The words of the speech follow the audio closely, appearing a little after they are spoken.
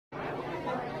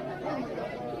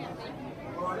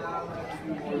So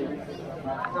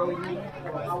you,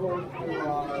 how old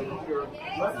your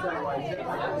website license?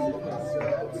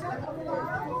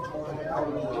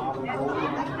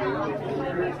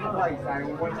 Like I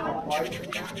went to a party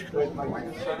with my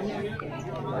son.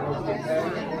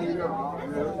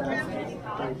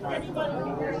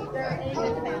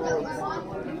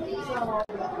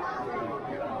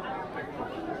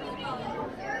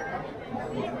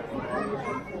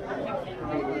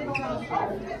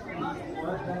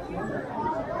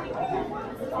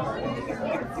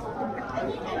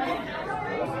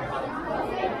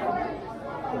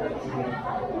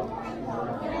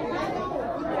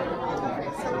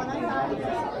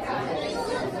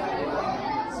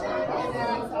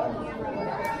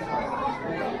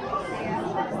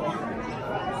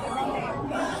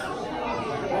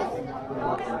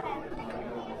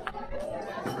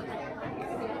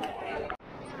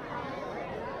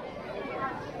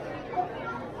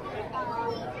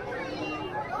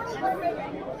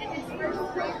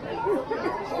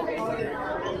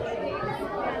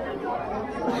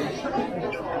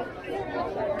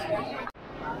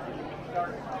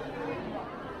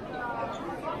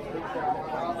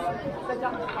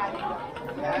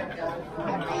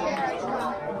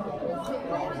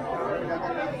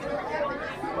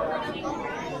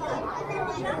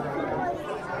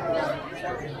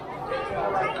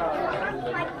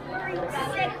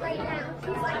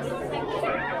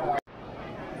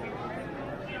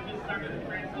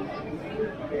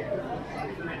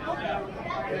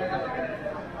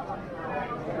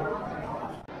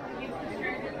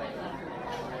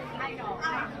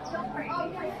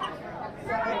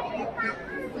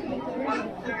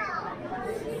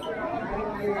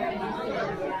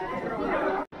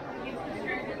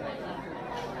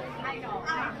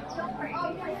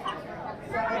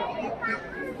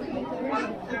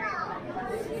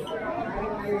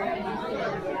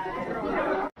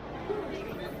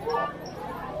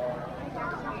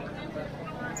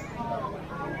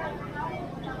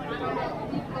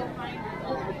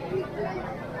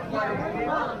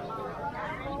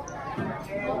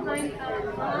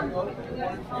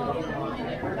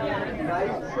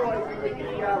 Nice choice with the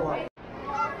yellow.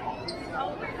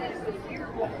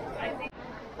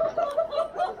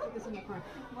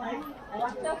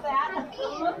 What's up that?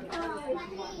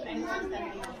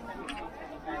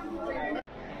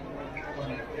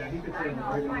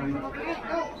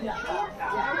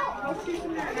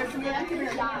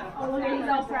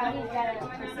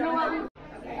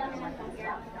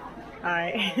 All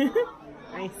right.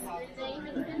 Nice.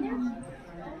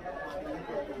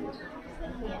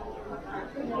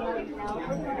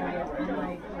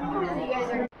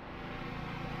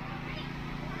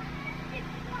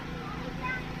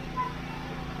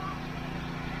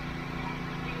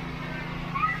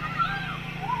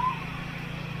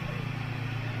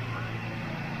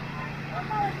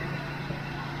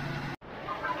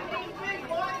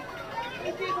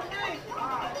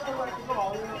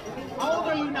 How old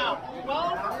are you now?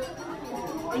 12?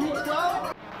 Are you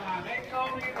 12? They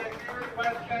told me that you were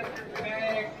Westchester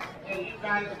today and you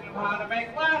guys knew how to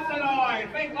make lots of noise.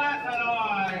 Make lots of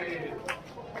noise.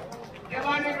 You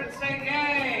might even say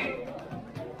yay.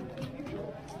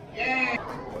 Yay.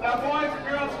 Now boys and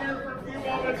girls, here for a few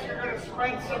moments, you're going to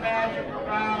spread some magic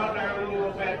around our little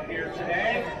event here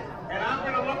today. And I'm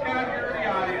going to look out here in the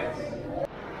audience.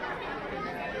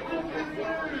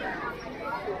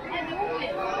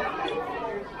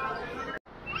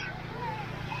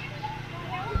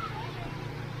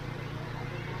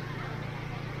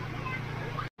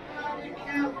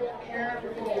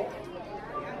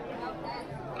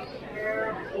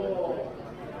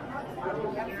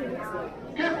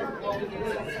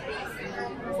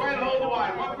 Wait, hold on.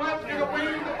 What's going to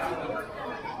win?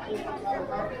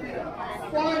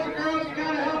 Boys and girls, you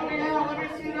gotta help me out. Let me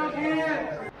see those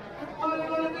hands. Oh,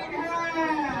 a big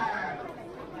hand.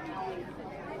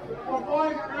 Well,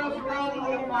 boys and girls around the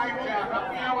little Mayfair, help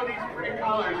me out with these pretty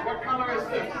colors. What color is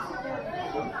this?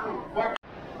 What?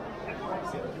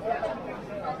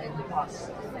 Is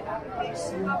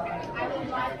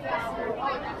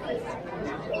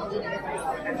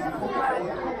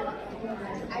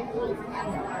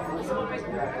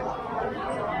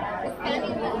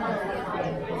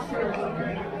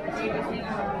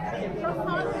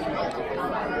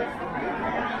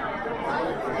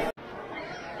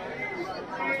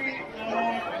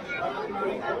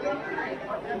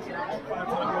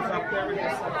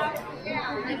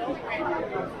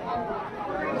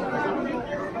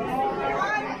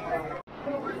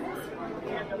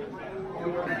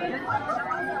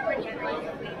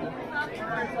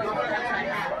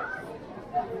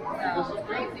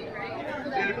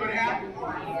it a good hat?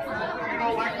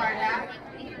 like my hat?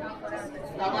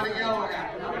 How about a yellow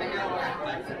hat? How about a yellow hat?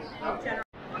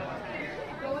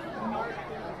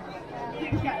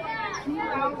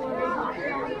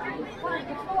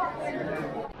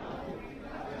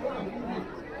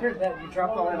 Here, that you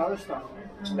dropped all that other stuff.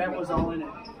 That was all in it.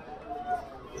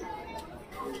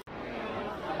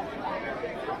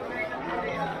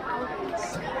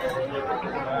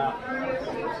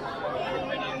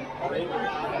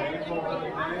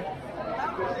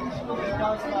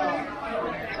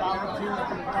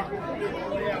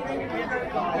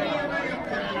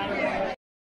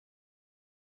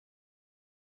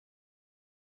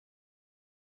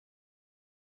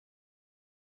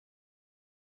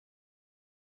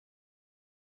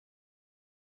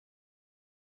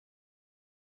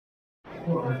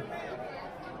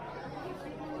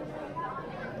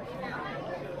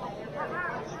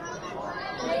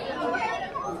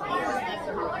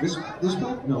 This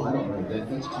book? No, I don't know that.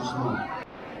 That's too small.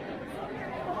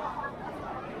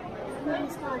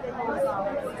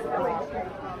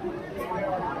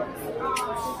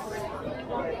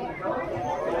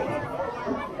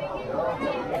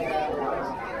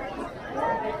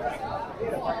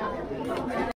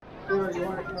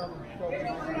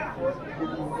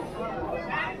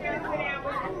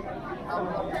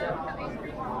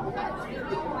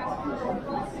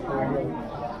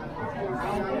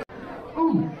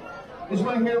 Ooh, is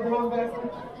my hair blown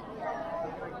backwards?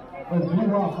 Oh, it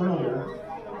blew off earlier.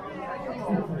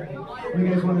 You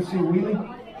guys want to see a wheelie?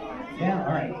 Yeah,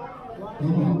 all right.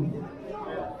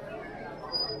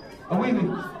 A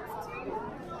wheelie.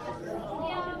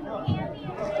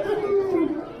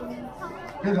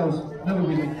 Here goes, another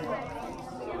wheelie.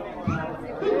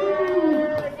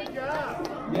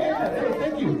 Yeah, hey,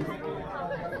 thank you.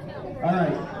 All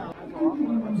right.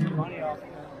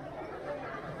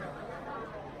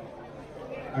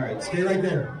 All right, stay right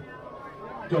there.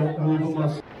 Don't move a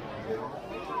muscle.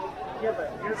 Yeah,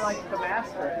 but you're like the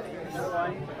master. You know why?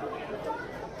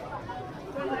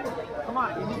 Come on,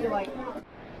 you need to like.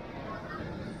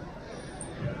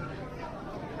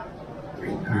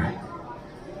 All right.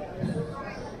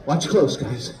 Watch close,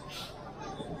 guys.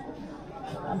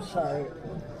 I'm sorry.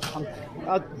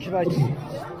 Can I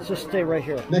just stay right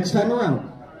here? Next time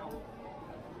around.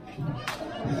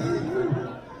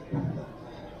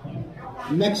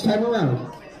 Next time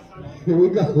around. Here we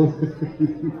go.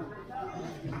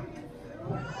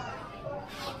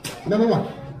 Number one.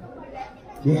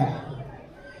 Yeah.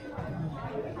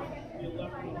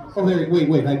 Oh, there.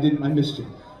 Wait. I missed you.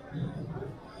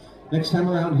 Next time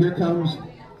around, here comes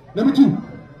number two.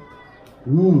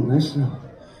 Ooh, nice throw.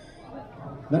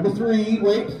 Number three,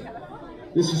 wait.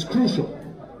 This is crucial.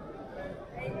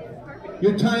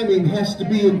 Your timing has to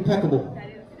be impeccable.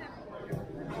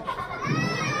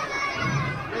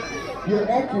 Your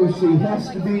accuracy has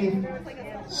to be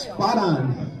spot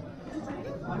on.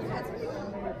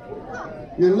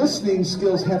 Your listening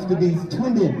skills have to be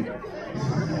tuned in.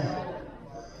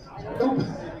 Oop.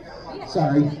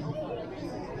 Sorry.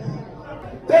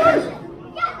 There's!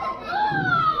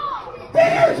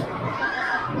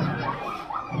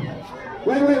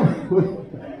 Wait.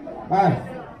 All right.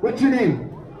 What's your name?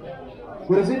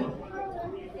 What is it?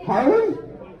 Harlan?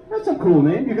 That's a cool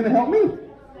name. You're going to help me?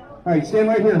 All right, stand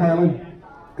right here, Harlan.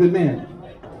 Good man.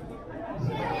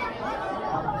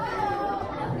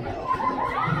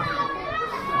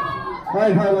 All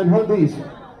right, Harlan, hold these.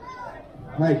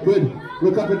 All right, good.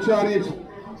 Look up at your audience.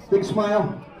 Big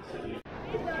smile.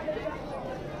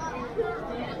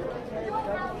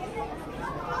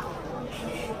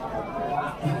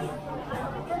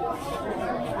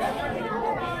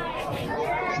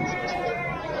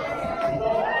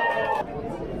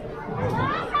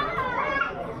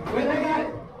 Wait, I got it.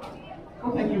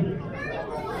 Oh, thank you.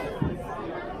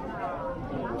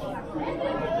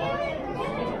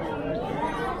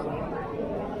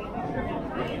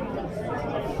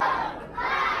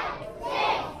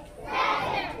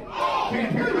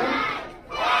 Can't hear that.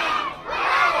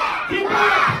 Keep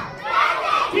up!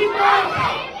 Keep up!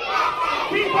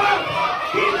 Keep up!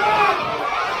 Keep up!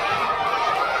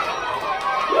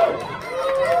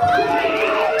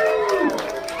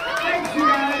 Thanks, you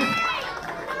guys.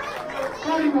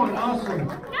 41, awesome.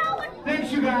 Thanks,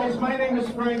 you guys. My name is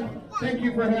Frank. Thank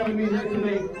you for having me here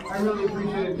today. I really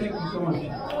appreciate it. Thank you so much.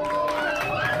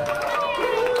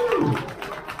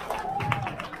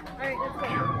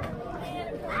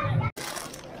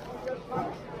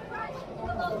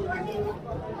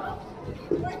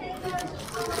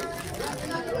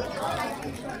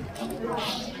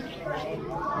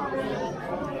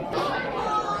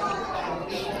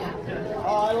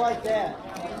 Oh, I like that.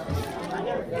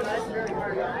 That's very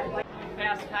hard.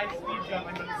 fast high speed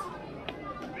jump.